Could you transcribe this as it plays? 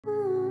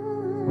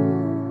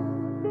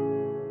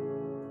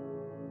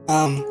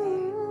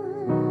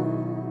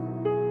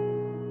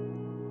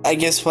I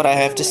guess what I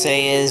have to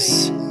say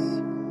is,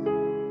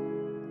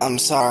 I'm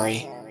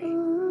sorry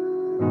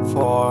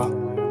for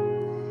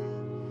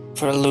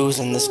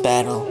losing this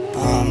battle.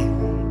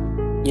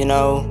 You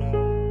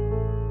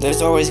know,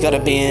 there's always gotta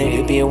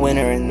be a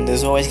winner, and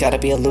there's always gotta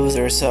be a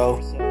loser,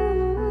 so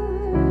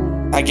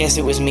I guess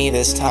it was me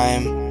this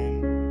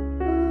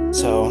time.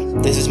 So,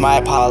 this is my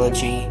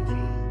apology.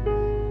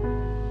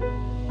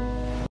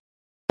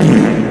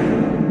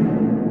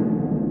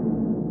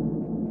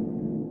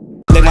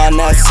 Lick my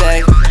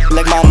nutsack,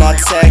 lick my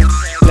nutsack,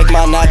 lick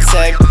my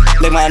nutsack,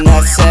 lick my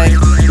nutsack,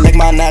 lick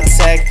my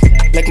nutsack,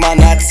 lick my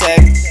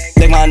nutsack,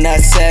 lick my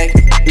nutsack,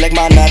 lick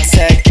my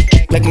nutsack,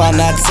 lick my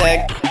nutsack,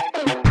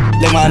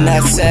 lick my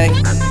nutsack,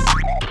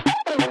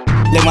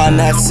 lick my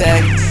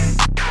nutsack,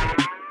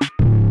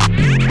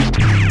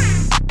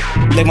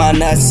 lick my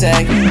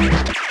nutsack.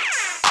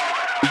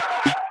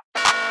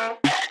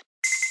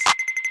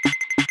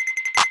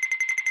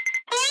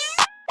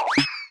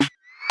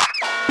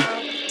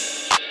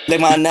 Lick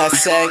my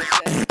nutsack.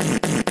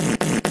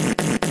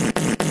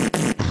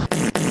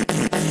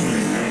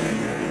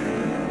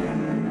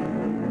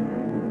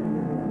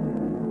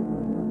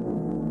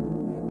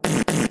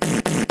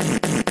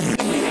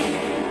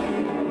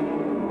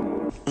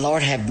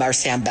 Lord have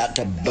mercy, I'm about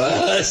to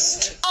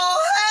bust. Oh,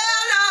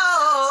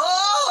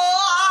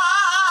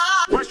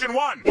 hell no! Question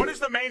 1. What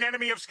is the main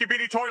enemy of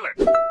Skibidi Toilet?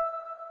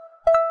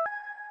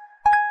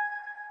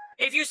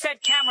 If you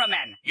said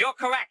cameramen, you're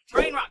correct.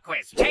 Brain rot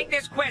quiz. Take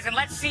this quiz and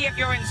let's see if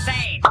you're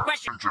insane.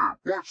 Question.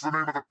 What's the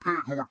name of the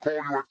pig who would call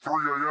you at 3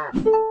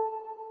 a.m.?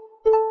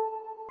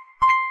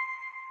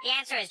 The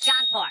answer is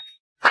John Pork.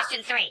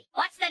 Question 3.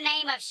 What's the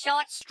name of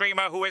Shorts?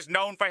 Streamer who is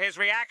known for his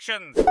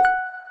reactions.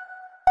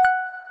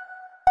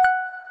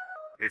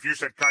 If you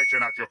said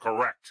Kaichenat, you're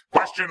correct.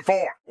 Question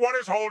 4. What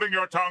is holding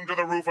your tongue to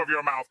the roof of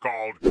your mouth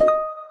called?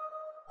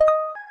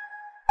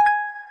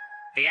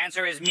 The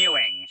answer is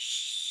mewing.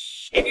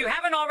 If you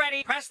haven't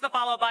already, press the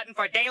follow button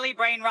for daily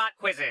brain rot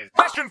quizzes.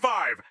 Question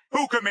 5.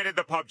 Who committed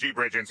the PUBG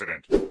Bridge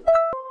incident? The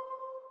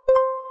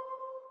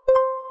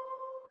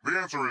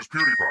answer is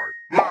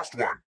PewDiePie. Last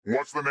one.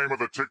 What's the name of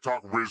the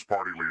TikTok Riz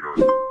Party leader?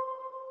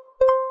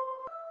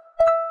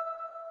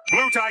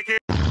 Blue Tie Kid.